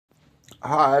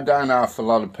Hi, I don't know if a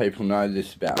lot of people know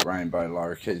this about rainbow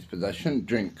lorikeets, but they shouldn't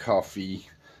drink coffee,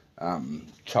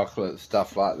 chocolate,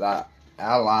 stuff like that.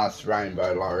 Our last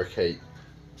rainbow lorikeet,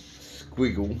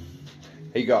 Squiggle,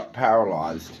 he got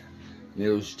paralysed. And it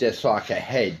was just like a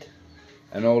head,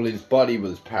 and all his body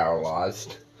was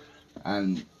paralysed.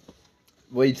 And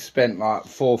we'd spent like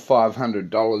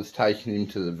 $400-500 taking him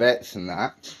to the vets and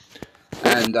that.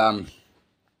 And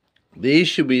the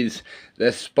issue is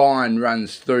their spine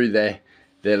runs through their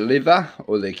liver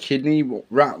or their kidney,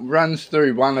 runs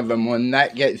through one of them. When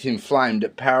that gets inflamed,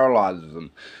 it paralyses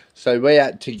them. So we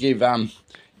had to give him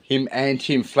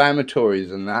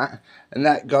anti-inflammatories and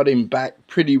that got him back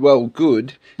pretty well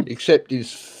good, except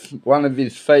one of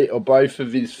his feet or both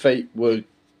of his feet were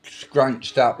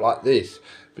scrunched up like this.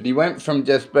 But he went from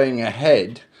just being a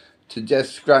head to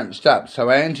just scrunched up. So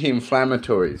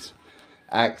anti-inflammatories.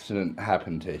 Accident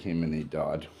happened to him and he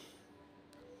died.